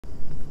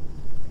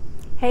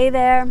Hey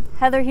there,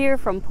 Heather here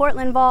from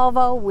Portland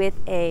Volvo with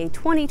a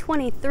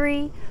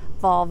 2023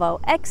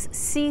 Volvo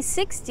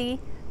XC60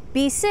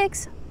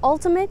 B6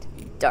 Ultimate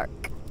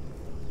Dark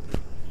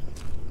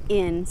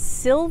in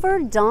Silver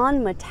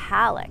Dawn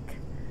Metallic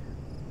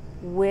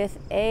with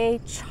a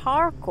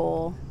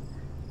charcoal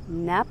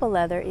Napa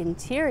leather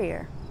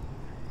interior.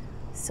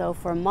 So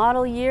for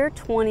model year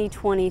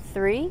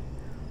 2023,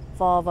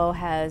 Volvo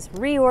has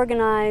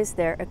reorganized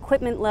their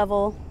equipment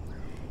level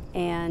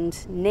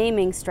and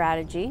naming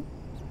strategy.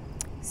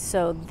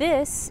 So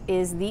this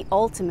is the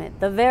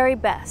ultimate, the very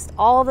best,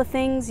 all the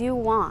things you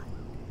want.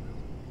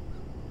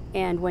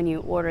 And when you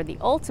order the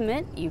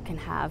ultimate, you can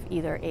have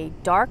either a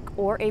dark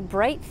or a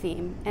bright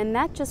theme, and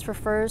that just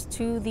refers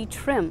to the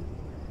trim.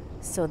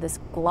 So this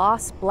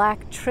gloss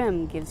black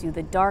trim gives you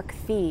the dark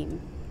theme.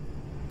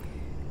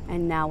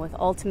 And now with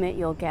ultimate,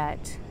 you'll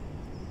get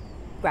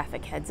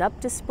graphic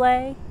heads-up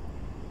display,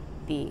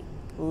 the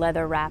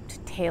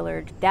leather-wrapped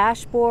tailored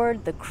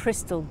dashboard, the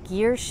crystal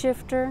gear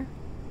shifter.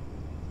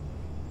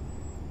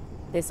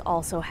 This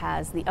also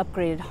has the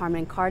upgraded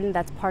Harman Kardon,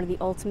 that's part of the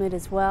ultimate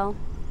as well.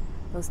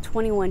 Those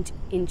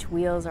 21-inch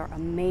wheels are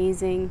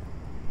amazing.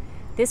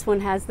 This one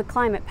has the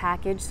climate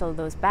package, so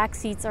those back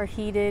seats are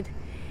heated,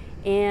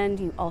 and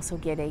you also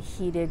get a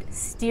heated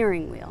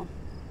steering wheel.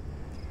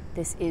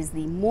 This is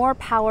the more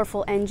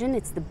powerful engine,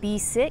 it's the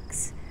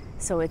B6,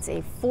 so it's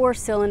a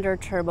 4-cylinder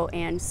turbo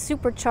and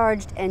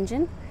supercharged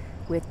engine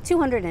with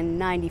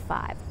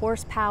 295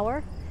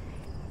 horsepower,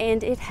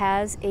 and it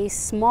has a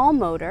small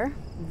motor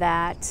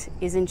that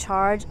is in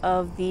charge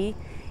of the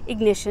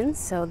ignition,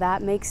 so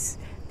that makes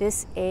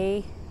this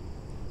a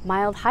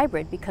mild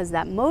hybrid because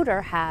that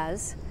motor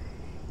has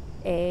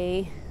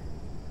a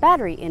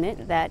battery in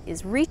it that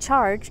is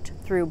recharged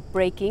through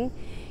braking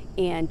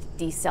and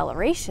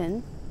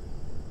deceleration,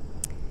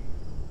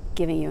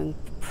 giving you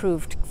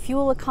improved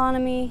fuel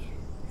economy,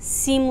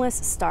 seamless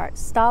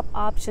start-stop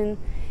option,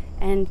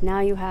 and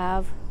now you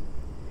have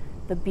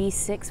the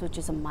B6, which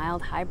is a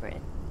mild hybrid.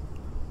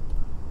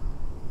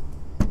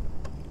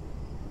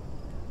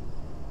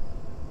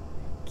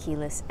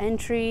 Keyless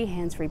entry,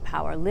 hands-free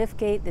power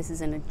liftgate. This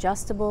is an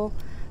adjustable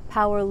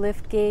power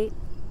liftgate.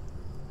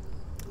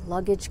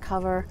 Luggage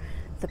cover.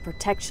 The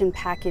protection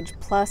package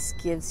plus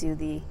gives you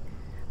the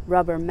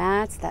rubber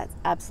mats that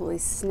absolutely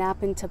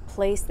snap into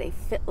place. They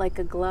fit like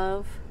a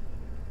glove.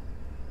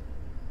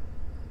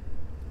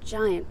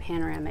 Giant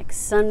panoramic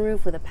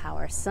sunroof with a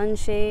power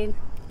sunshade.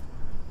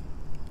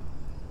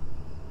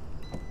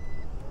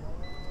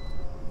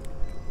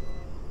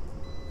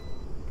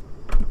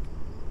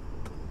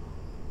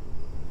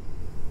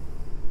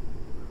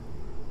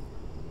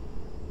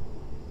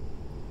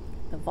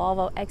 The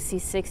Volvo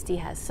XC60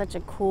 has such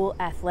a cool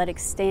athletic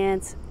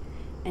stance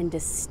and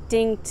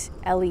distinct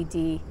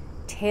LED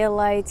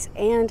taillights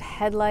and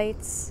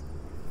headlights.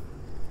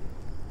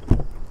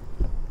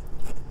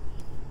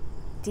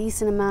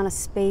 Decent amount of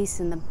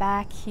space in the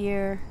back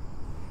here.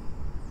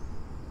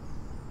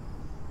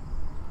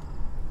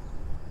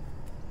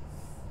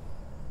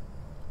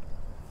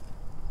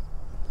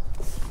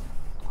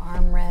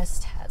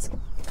 Armrest has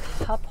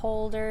cup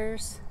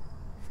holders.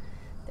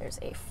 There's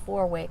a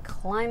 4-way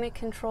climate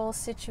control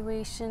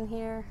situation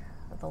here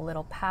with a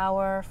little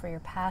power for your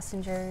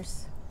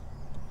passengers.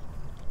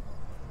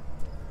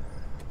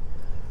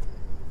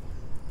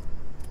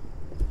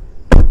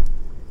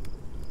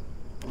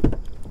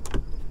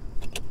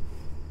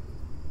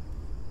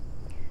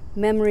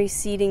 Memory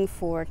seating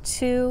for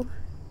 2.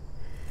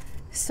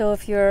 So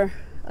if you're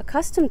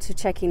accustomed to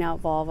checking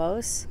out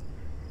Volvos,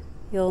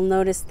 you'll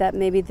notice that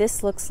maybe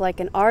this looks like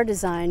an R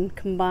design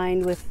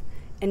combined with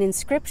an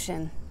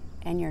Inscription.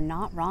 And you're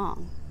not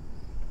wrong.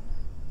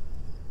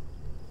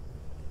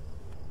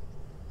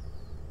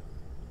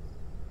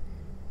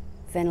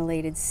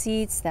 Ventilated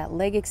seats, that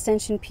leg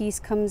extension piece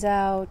comes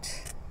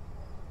out.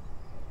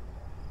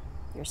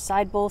 Your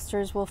side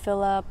bolsters will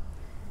fill up.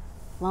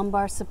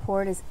 Lumbar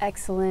support is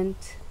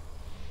excellent.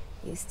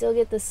 You still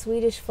get the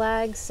Swedish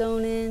flag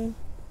sewn in.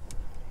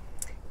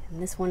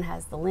 And this one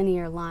has the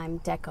linear lime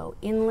deco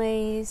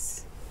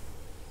inlays.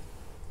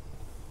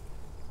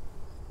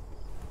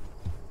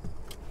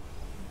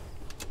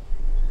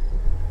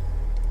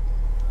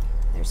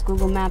 There's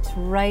Google Maps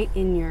right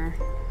in your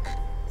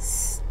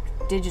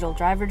digital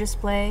driver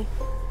display.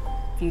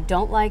 If you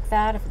don't like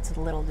that, if it's a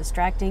little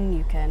distracting,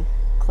 you can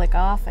click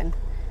off, and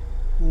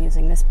I'm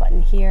using this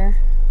button here.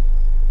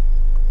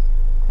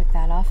 Click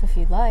that off if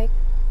you'd like.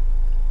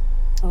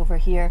 Over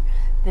here,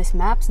 this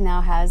Maps now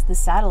has the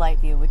satellite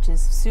view, which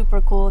is super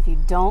cool. If you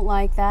don't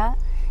like that,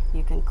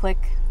 you can click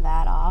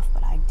that off,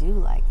 but I do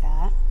like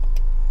that.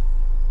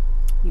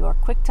 Your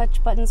quick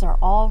touch buttons are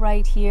all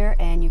right here,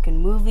 and you can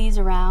move these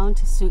around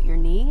to suit your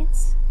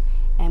needs.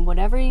 And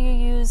whatever you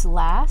use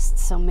last,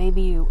 so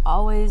maybe you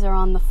always are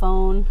on the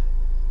phone,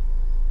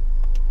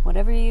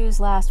 whatever you use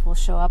last will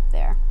show up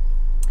there.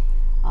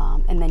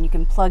 And then you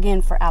can plug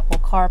in for Apple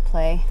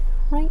CarPlay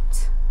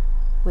right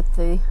with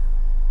the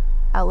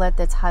outlet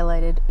that's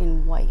highlighted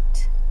in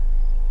white.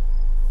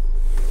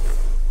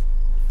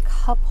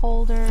 Cup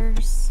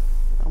holders,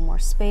 a little more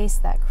space.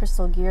 That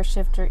crystal gear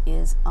shifter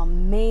is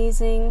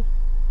amazing.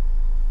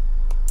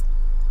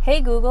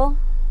 Hey Google,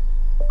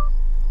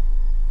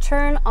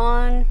 turn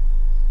on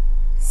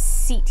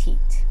seat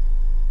heat.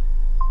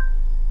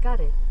 Got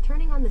it.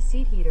 Turning on the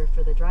seat heater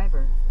for the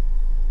driver.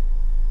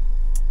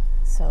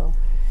 So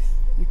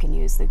you can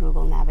use the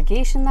Google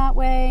navigation that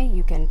way.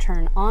 You can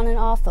turn on and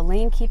off the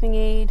lane keeping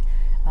aid,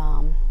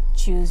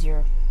 choose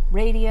your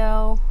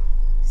radio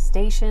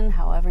station,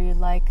 however you'd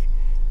like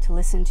to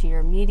listen to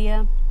your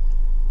media.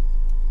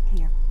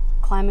 Your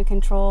climate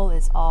control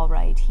is all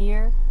right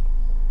here.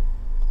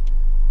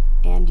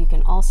 And you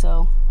can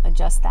also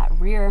adjust that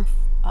rear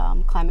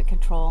climate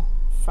control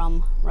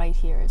from right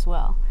here as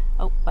well.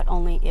 Oh, but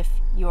only if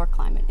your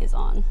climate is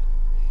on.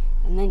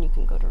 And then you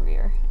can go to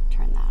rear and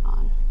turn that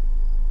on.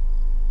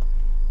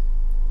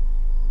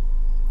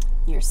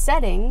 Your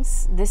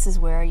settings, this is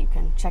where you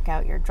can check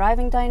out your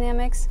driving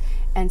dynamics.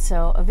 And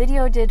so a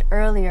video I did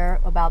earlier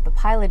about the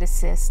pilot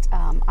assist,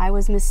 I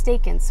was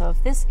mistaken. So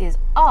if this is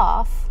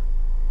off,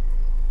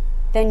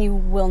 then you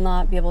will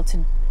not be able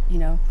to,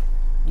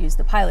 use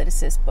the pilot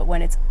assist. But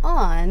when it's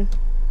on,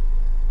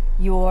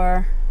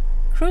 your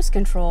cruise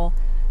control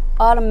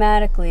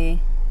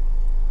automatically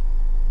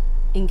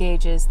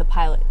engages the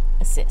pilot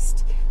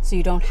assist. So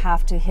you don't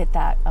have to hit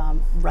that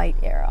right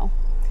arrow.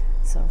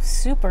 So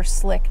super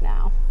slick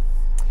now.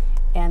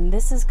 And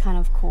this is kind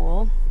of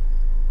cool.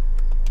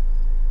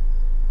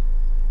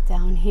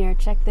 Down here,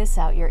 check this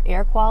out, your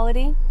air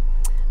quality.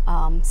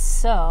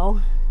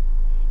 So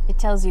it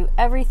tells you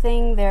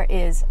everything there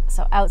is.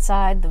 So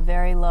outside, the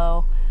very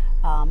low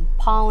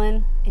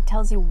pollen, it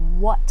tells you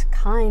what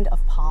kind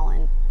of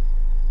pollen.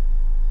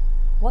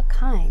 What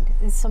kind?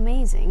 It's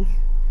amazing.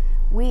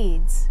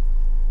 Weeds.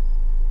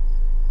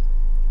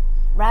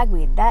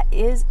 Ragweed, that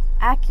is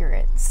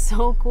accurate.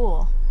 So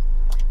cool.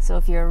 So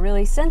if you're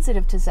really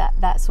sensitive to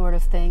that sort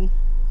of thing,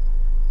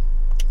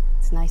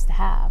 it's nice to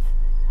have.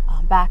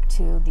 Back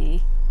to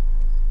the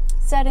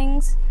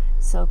settings.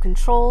 So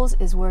controls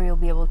is where you'll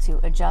be able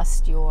to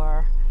adjust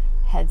your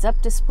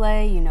heads-up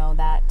display,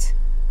 that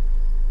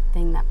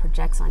thing that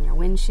projects on your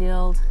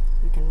windshield.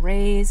 You can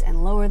raise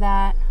and lower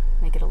that,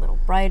 make it a little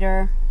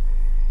brighter,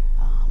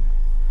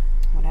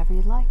 whatever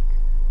you'd like.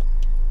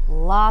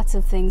 Lots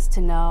of things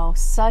to know.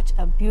 Such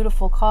a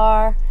beautiful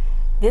car.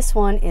 This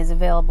one is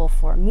available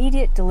for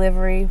immediate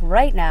delivery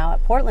right now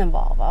at Portland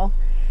Volvo.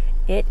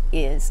 It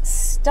is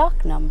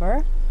stock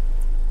number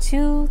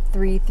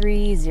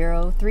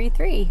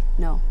 233033.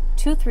 No,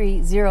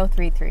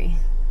 23033.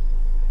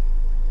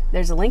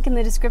 There's a link in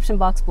the description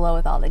box below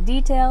with all the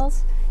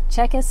details.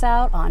 Check us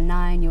out on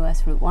 9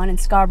 US Route 1 in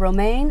Scarborough,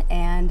 Maine.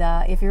 And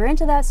if you're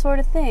into that sort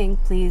of thing,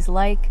 please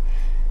like,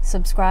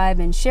 subscribe,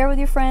 and share with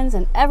your friends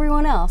and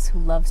everyone else who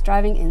loves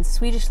driving in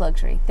Swedish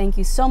luxury. Thank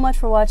you so much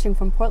for watching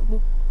from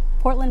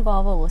Portland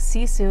Volvo. We'll see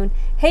you soon.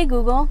 Hey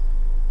Google,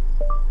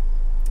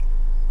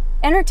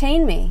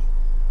 entertain me.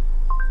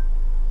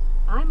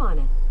 I'm on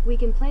it. We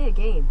can play a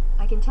game.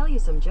 I can tell you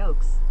some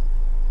jokes.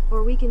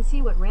 Or we can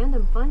see what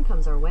random fun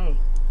comes our way.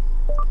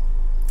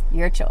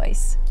 Your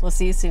choice. We'll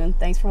see you soon.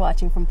 Thanks for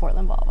watching from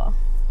Portland Volvo.